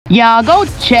Y'all go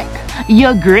check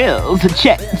your grills.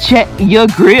 Check your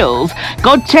grills.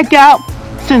 Go check out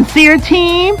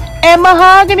Sincereteam and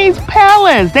Mahogany'S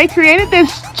Palace. They created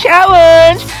this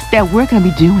challenge that we're going to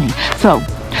be doing. So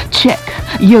check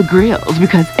your grills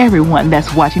because everyone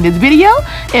that's watching this video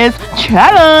is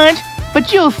challenged.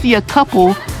 But you'll see a couple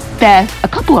of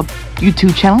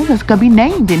YouTube channels that's going to be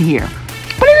named in here.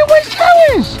 But everyone's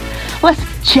challenged.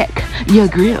 Let's check your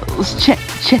grills. Check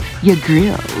your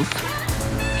grills.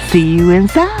 See you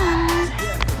inside.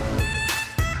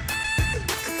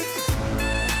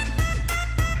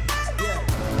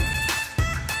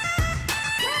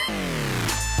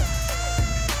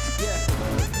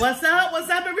 What's up? What's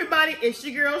up, everybody? It's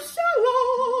your girl,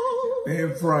 Sheila.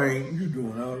 And Frank, you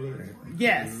doing all of that?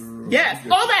 Yes. Yes.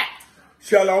 All that.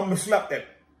 Sheila, I'm going to slap that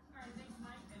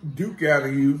Duke out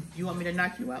of you. You want me to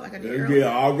knock you out like I did earlier?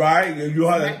 Yeah, all right. You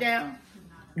right down.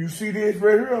 You see this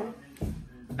right here?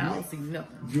 I don't see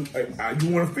nothing. You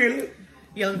want to feel it?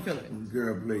 Yeah, let me feel it.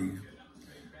 Girl, please.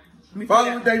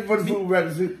 Father, thank you for the food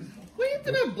recipe. What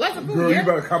you doing? Bless the food. Girl, you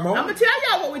better come on. I'm going to tell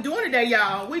y'all what we're doing today,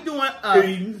 y'all. We're doing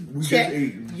check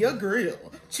your grill.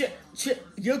 Check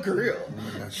your grill.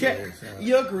 Check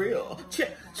your grill.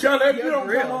 Check your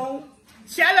grill. Come on.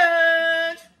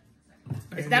 Challenge.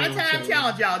 It's not a time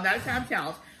challenge, y'all. Not a time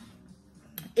challenge.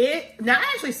 Now I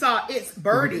actually saw It's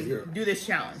Birdie do this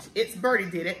challenge. It's Birdie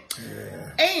did it.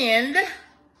 Yeah. And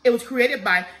it was created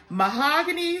by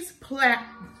Mahogany'S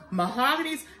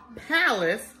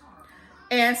Palace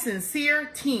and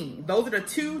Sincereteam. Those are the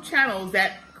two channels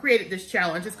that created this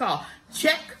challenge. It's called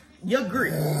Check Your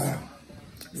Grills.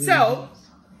 So,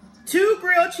 2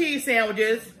 grilled cheese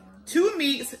sandwiches, 2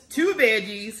 meats, 2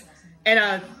 veggies,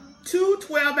 and 2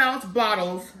 12-ounce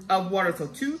bottles of water. So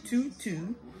 2.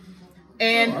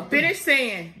 And finish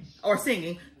saying or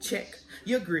singing, check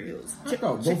your grills. Check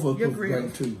your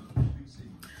grills.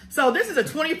 So this is a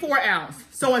 24 ounce.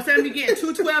 So instead of me getting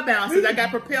 2 12 ounces, I got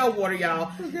propel water,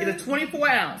 y'all. It's a 24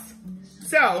 ounce.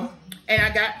 So, and I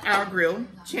got our grill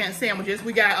sandwiches.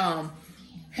 We got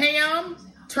ham,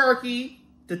 turkey,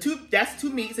 that's 2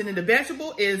 meats, and then the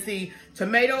vegetable is the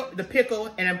tomato, the pickle,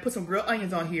 and then put some grilled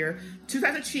onions on here. 2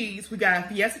 types of cheese. We got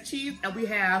Fiesta cheese and we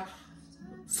have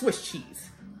Swiss cheese.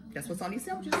 That's what's on these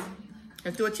sandwiches.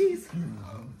 Let's do a cheese.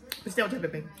 Which sandwich,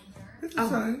 baby? It's the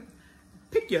same.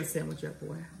 Pick your sandwich up,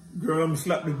 boy. Girl, I'm going to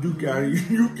slap the Duke out of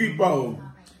you. You keep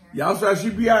on. Y'all saw she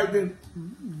be out there.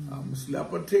 I'm going to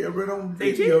slap her tail right on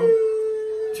video.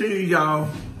 Cheese, y'all.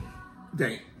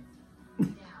 Dang.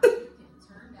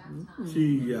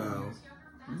 Cheese, y'all.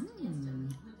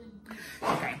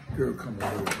 Okay. Girl, come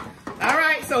on. All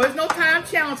right, so it's no time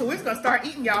challenge, so we're just going to start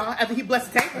eating, y'all, after he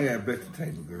blessed the table. Yeah, bless the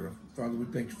table, girl. Father, we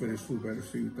thank you for this food by the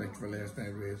sea. We thank you for last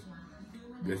night's rest.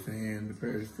 Bless the hand to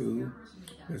prepare this food.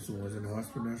 Bless the ones in the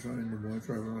hospital, that's all, and the ones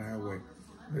traveling on the highway.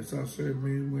 Bless our serve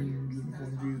me when you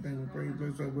perform Jesus' name. We pray.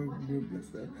 Bless our work. Bless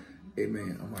that.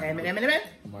 Amen. Amen.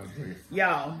 I'm out of grace.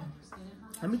 Y'all,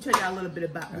 let me tell y'all a little bit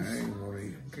about this. I ain't gonna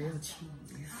eat Grilled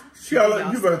cheese.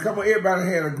 Sheila, you better come on. Everybody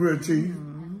had a grilled cheese.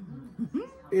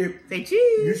 Say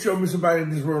cheese. You show me somebody in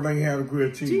this world that ain't had a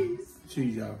grilled cheese.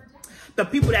 Cheese, y'all. The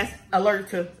people that's allergic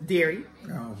to dairy.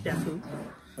 That's who.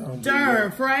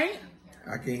 Darn, Frank.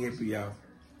 I can't help you, y'all.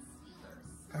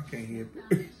 I can't help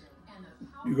it.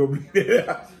 You gonna bleep that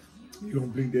out? You gonna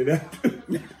bleep that out?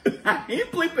 I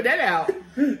ain't bleeping that out.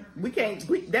 We can't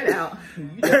bleep that out.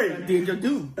 You just did your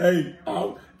due. Hey,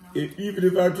 even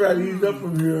if I try to ease up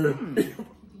from here.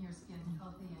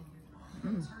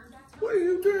 What are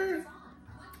you doing?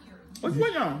 What's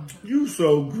going on? You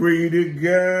so greedy,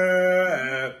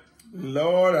 girl.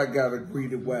 Lord, I got a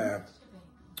greedy wife.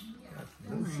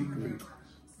 No, she greedy.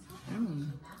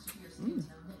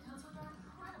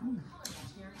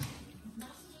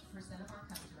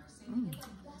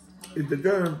 It's the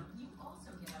darn,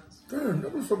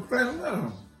 that was some fat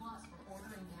around.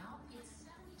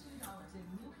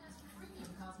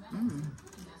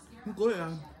 Good,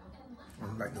 y'all. I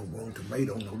don't like no wrong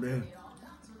tomato, no damn.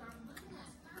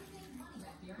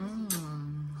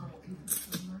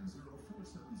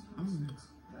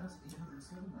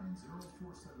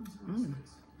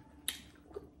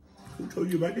 Who told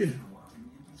you about this?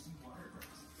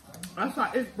 I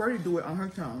saw It's Birdie do it on her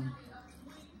channel.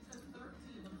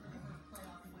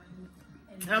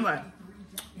 And I'm like,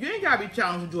 you ain't gotta be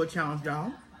challenged to do a challenge,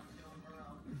 y'all.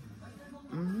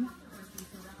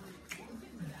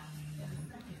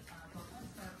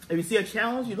 If you see a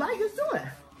challenge you like, let's do it.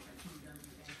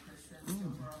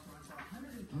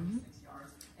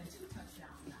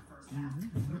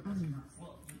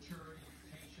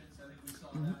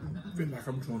 I feel like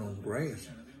I'm chewing on grass.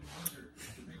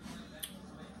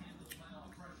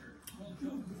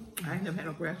 I ain't never had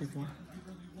no grass before.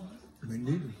 Me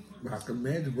neither. But I can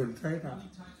imagine what it tastes like.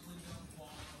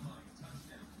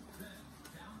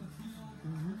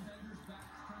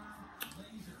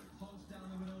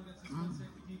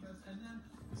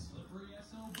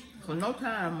 So no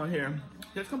time on here.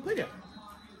 Just complete it.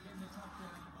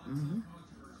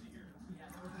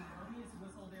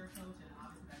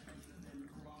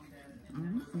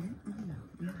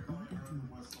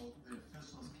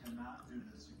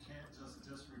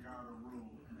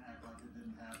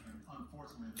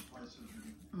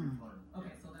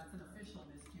 Okay, so that's an official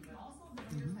miscue, but also the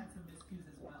players had some miscues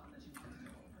as well that you can do.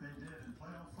 They did in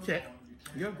playoff football. Check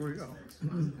your grill.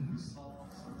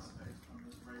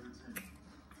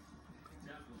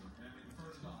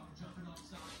 First off, jumping off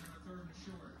sides on a third and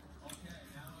short. Okay,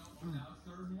 now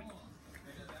third and long.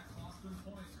 That cost them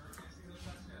points. Hurricanes get a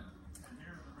touchdown. And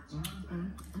here the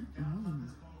return.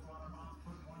 This ball brought him off,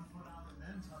 put one foot out, and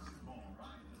then touch the ball.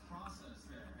 Right, the process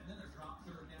there. And then a drop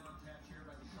third down catch here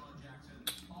by Deshaun Jackson.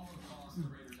 All of cost the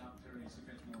Raiders opportunities to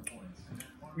catch more points.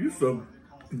 You so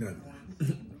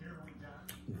nothing.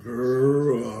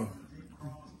 Girl.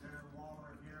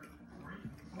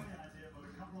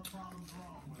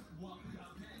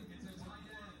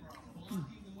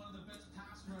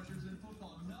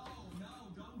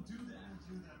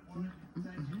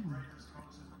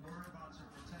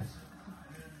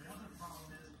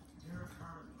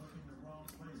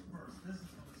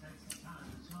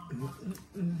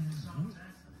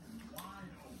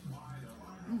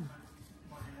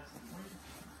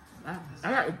 I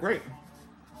got a grape.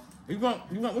 You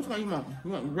want which one you want?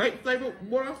 You want grape flavored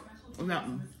water or that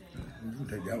one? You can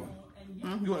take that one.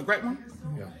 You want a grape one?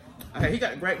 Yeah. Okay, he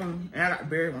got the grape one and I got the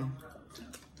berry one.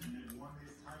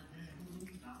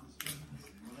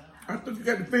 I thought you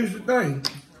got to finish the thing.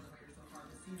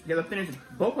 You gotta finish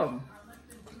both of them.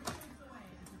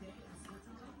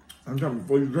 I'm talking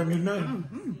before you drink his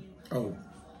name. Oh.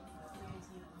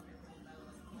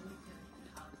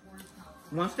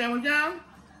 One sandwich down,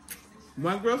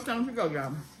 one grilled sandwich to go,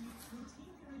 y'all.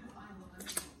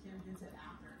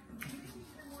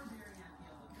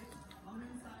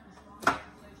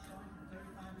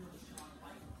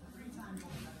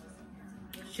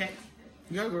 Check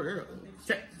your grills.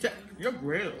 Check your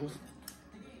grills.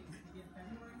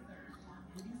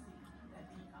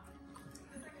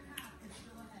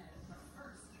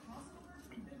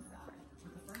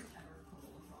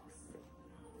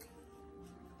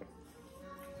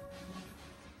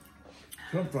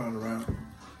 Some flying around.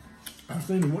 I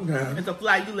seen it one time. It's a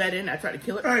fly you let in. I tried to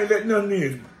kill it. I ain't let nothing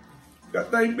in.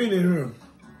 That thing been in here.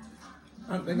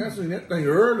 I think I seen that thing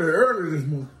early this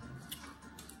morning.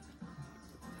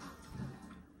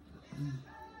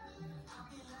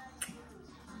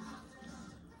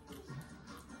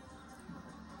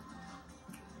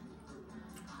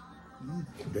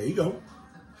 There you go.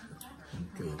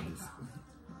 Okay.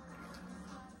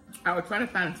 I was trying to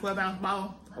find a 12-ounce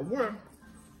bottle of water.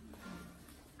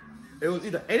 It was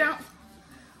either 8 ounce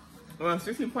or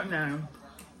 16.9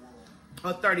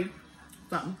 or 30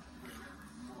 something.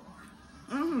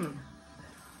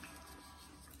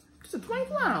 It's a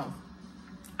 24 ounce.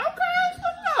 Okay,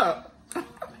 what's up?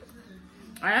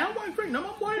 I don't want to drink no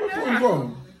more water than that. What's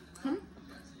wrong?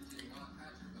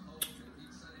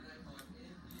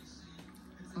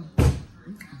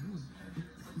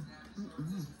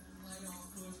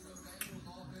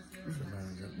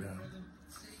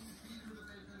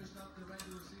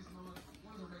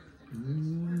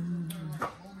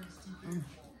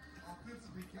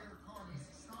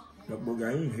 That boy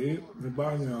got in here, the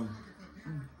body now.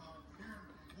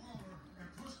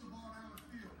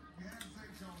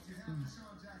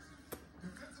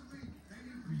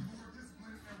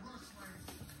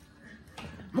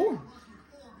 More.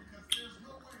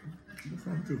 What's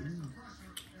wrong too?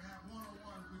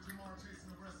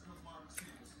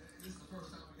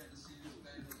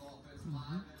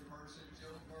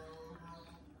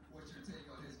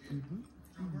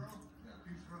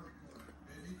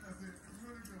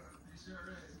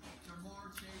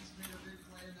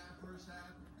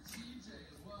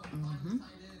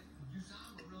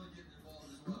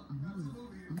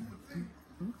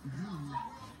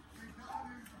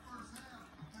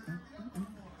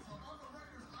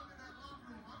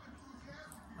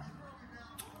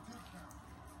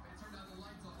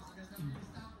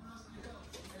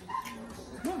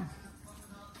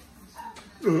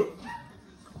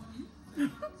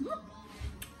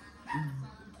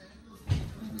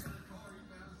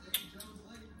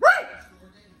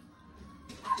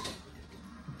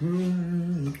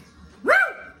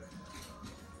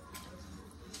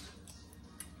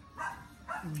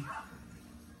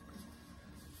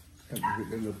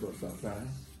 They look up sometimes.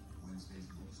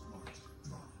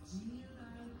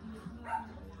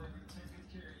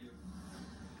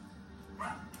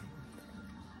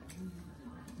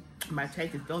 My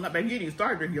tank is filling up. Baby, you need to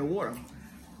start drinking your water.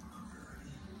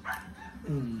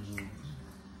 Mm-hmm.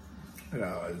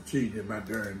 And cheese in my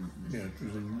darn entrance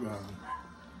and my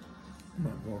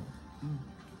God.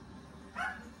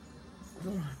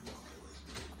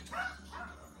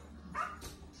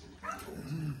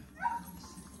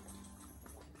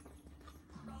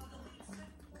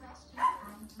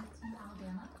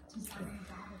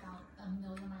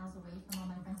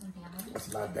 That's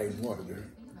a lot of days water there.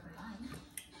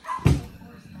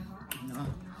 No.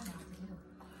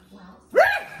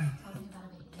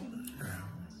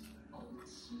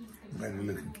 Man,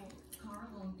 you're looking.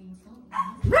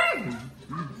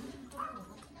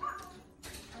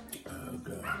 Oh,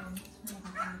 God.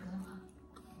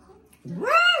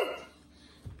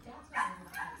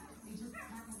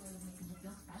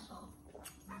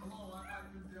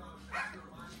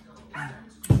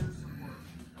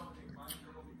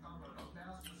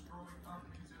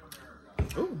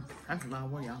 Ooh, that's a lot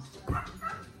of water, y'all.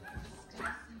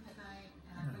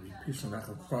 Pissing like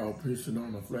a frog pissing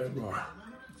on a flat rock.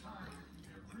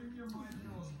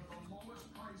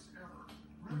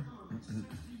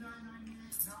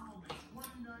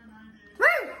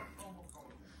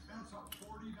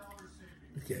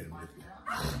 Look at him.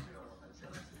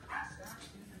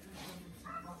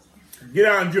 Get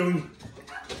on, Junior.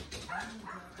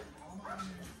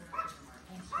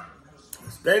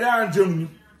 Stay down, Junior.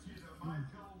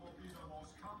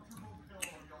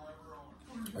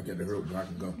 I got to hurry up, I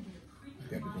can go. I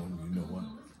got to go, you know what?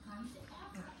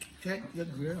 Check your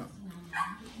grill.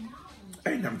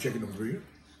 Ain't I'm checking them grill.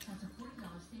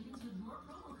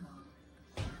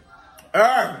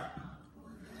 Ah!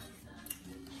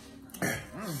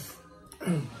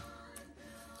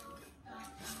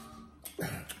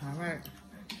 All right.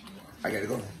 I gotta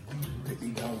go. Take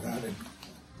these dogs out and.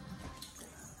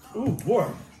 Ooh,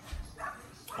 boy.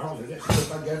 All of that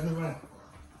stuff I got in the mouth.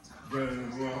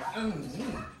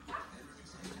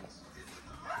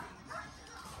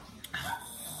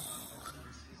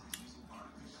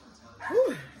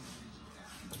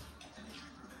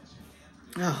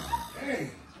 Oh.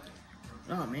 Hey.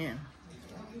 Oh, man.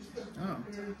 Oh.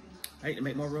 I need to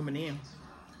make more room in the end.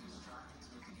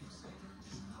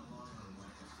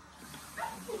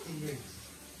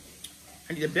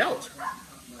 I need a belt.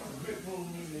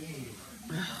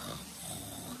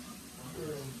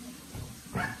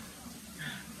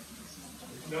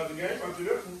 Another game after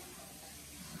this one.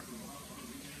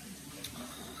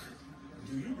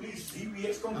 Do you believe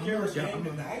CBS gonna carry a game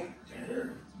tonight?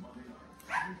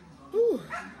 Ooh.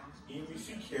 NBC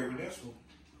carry this one.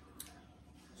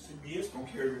 CBS gonna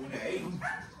carry one at 8.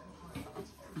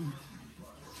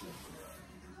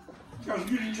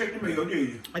 You didn't check the mail, did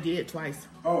you? I did twice.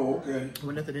 Oh, okay. There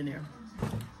was nothing in there. Oh,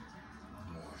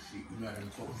 shit, you're not even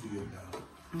close to it now.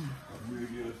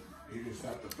 It is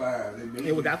after 5.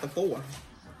 It was after 4.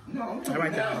 No, I'm All talking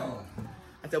right, now.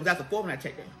 I said it was after 4 when I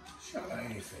checked it. Shut up, I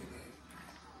ain't say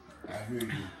that. I heard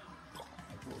you. I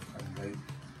thought late.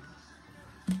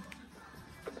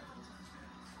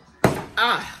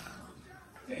 Ah.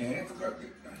 Damn, I forgot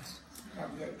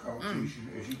to call Tisha.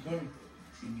 If she come,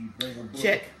 she need to bring her book.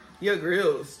 Check your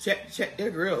grills. Check your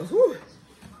grills. Woo.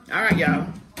 All right, y'all.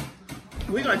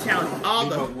 We're going to challenge all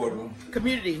the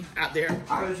community out there.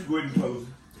 I'll let you go ahead and close it.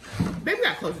 Baby, we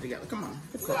got to close it together. Come on.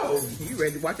 Let's close. You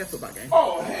ready to watch that football game?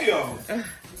 Oh, hell.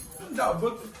 No,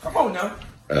 but come on now.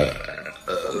 My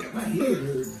head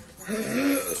hurts.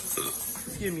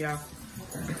 Excuse me, y'all.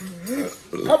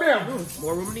 Come here.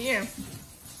 More room in the end.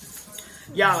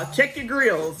 Y'all, check your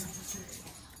grills.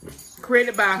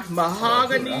 Created by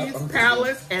Mahogany'S,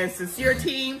 Palace, and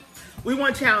Sincereteam. We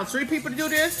want to challenge 3 people to do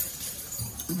this.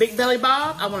 Big Belly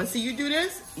Bob, I want to see you do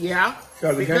this. Yeah.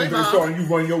 So the game's starting, you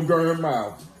run your darn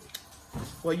mouth.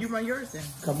 Well, you run yours then.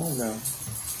 Come on now.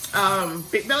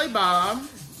 Big Belly Bob.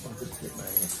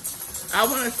 I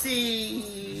want to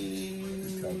see.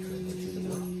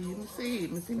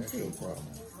 Let me see.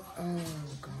 Oh,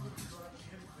 God.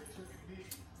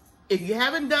 If you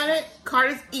haven't done it,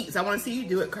 Carter's Eats. I want to see you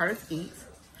do it. Carter's Eats.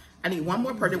 I need one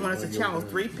more person. They want us to challenge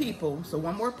 3 people. So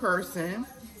one more person.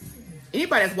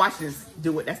 Anybody that's watching this,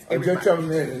 do it. That's everybody. Just tell them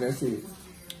that and that's it.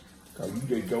 Cause you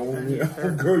just go on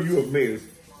there. Girl, you a mess.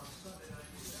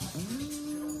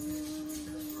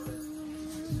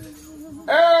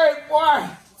 Hey, boy.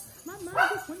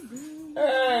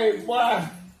 Hey, boy.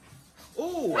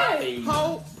 Ooh. Hey.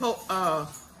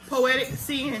 Poetic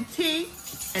CNT.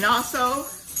 And also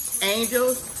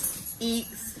Angels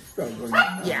Eats.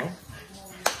 Yeah.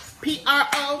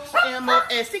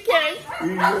 PromoSTK.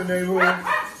 You your neighborhood.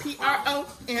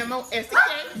 PromoSTK.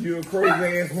 You a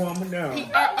crazy ass woman now.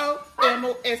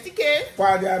 PromoSTK.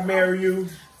 Why did I marry you?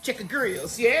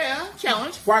 Checkyagrillz, yeah.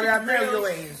 Challenge. Why did I marry your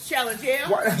ass? Challenge, yeah.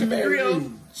 Why did I marry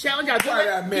you? Challenge, y'all do Why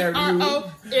did I marry you?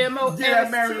 PromoSTK. Did I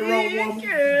marry the wrong woman?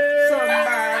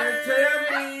 Somebody tell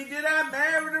me, did I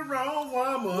marry the wrong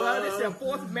woman? Well, this is your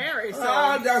fourth marriage,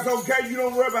 so. That's okay. You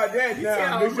don't worry about that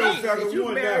now. This your second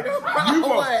one now.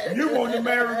 You want to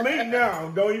marry me now.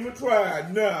 Don't even try.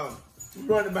 No.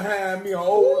 Running behind me, an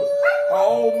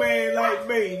old man like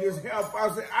me. This help. I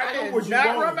said, I know what you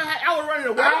wanted. I was running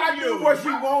away from you. I knew what she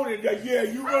wanted. Yeah,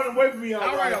 you running away from me. I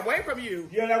was running away from you.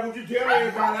 Yeah, that's what you tell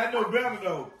everybody. I know better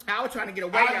though. I was trying to get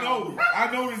away. I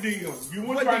know the deal. You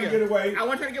weren't trying to get away. I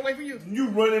wasn't trying to get away from you. You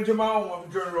run into my own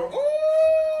girl.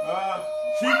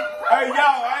 Hey y'all,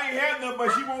 I ain't had nothing,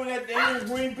 but she wanted that damn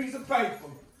green piece of paper.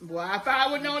 Well, if I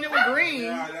would have known it was green.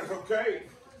 Yeah, that's okay.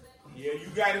 Yeah, you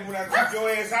got it when I took your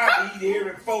ass out to eat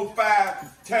every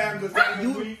 4-5 times a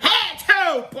week. Had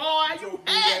to, boy. You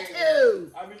had to.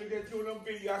 I mean, look at you and them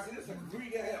videos. I said, this is a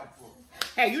greedy helpful.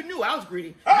 Hey, you knew I was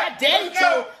greedy. My daddy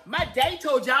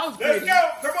told you I was greedy.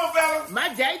 Let's go. Come on, fella. My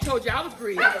daddy told you I was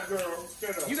greedy. Shut up, girl.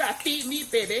 Shut up. You got to feed me,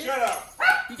 baby. Shut up.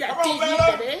 You got to feed me,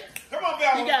 baby. Come on,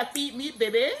 fella. You got to feed me,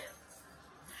 baby.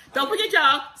 Don't forget,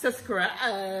 y'all, subscribe.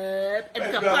 And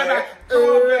become part of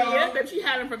yeah, baby, she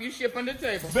had them from you ship on the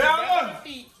table. Bella.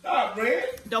 Stop, man.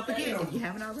 Don't forget, if you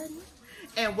haven't already.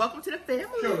 And welcome to the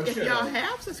family. If y'all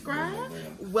have subscribed,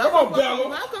 welcome to the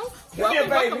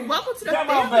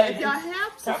family. If y'all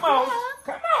have subscribed,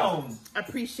 come on. I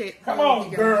appreciate all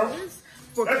of you girl. guys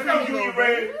for Let's coming go,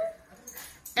 over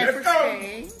and for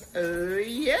staying.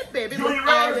 Yeah, baby. With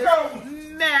all this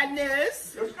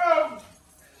madness. Let's go.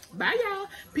 Bye, y'all.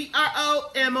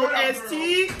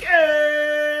 PromoSTK.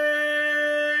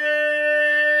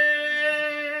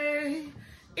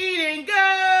 Eating good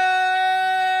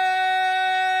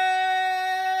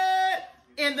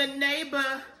in the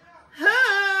neighborhood.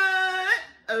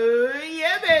 Oh,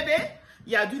 yeah, baby.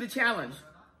 Y'all do the challenge.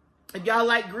 If y'all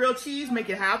like grilled cheese, make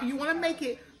it however you want to make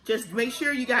it. Just make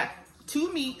sure you got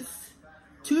 2 meats,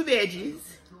 2 veggies,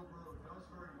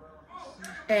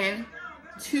 and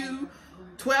 2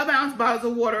 12-ounce bottles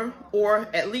of water, or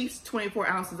at least 24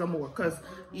 ounces or more, because,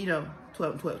 you know,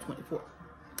 12 and 12, 24.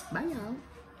 Bye, y'all.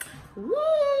 Woo!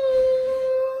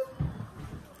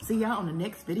 See y'all on the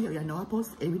next video. Y'all know I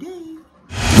post every day.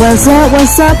 What's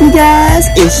up, you guys?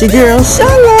 It's your girl,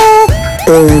 Sheila.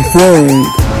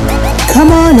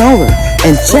 Come on over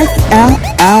and check out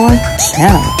our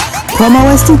channel,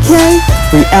 PromoSTK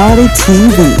Reality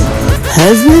TV,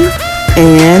 Husband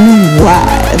and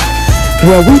Wife,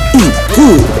 where we eat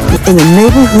good in the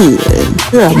neighborhood.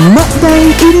 We're a mukbang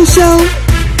eating show,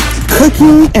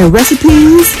 cooking and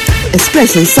recipes,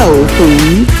 especially soul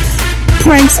food,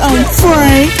 pranks on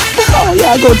Frank. Oh,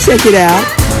 y'all go check it out.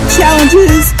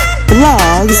 Challenges,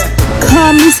 vlogs,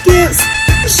 comedy skits,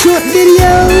 short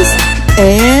videos,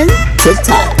 and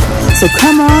TikTok. So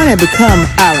come on and become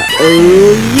our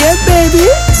yeah baby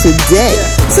today.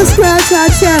 Subscribe to our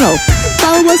channel.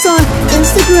 Follow us on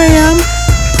Instagram,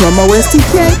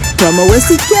 PromoSTK,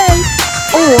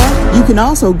 or you can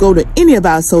also go to any of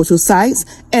our social sites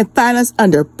and find us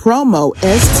under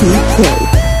PromoSTK.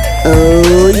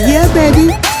 Oh yeah,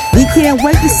 baby. We can't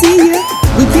wait to see you.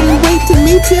 We can't wait to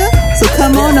meet you. So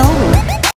come on over.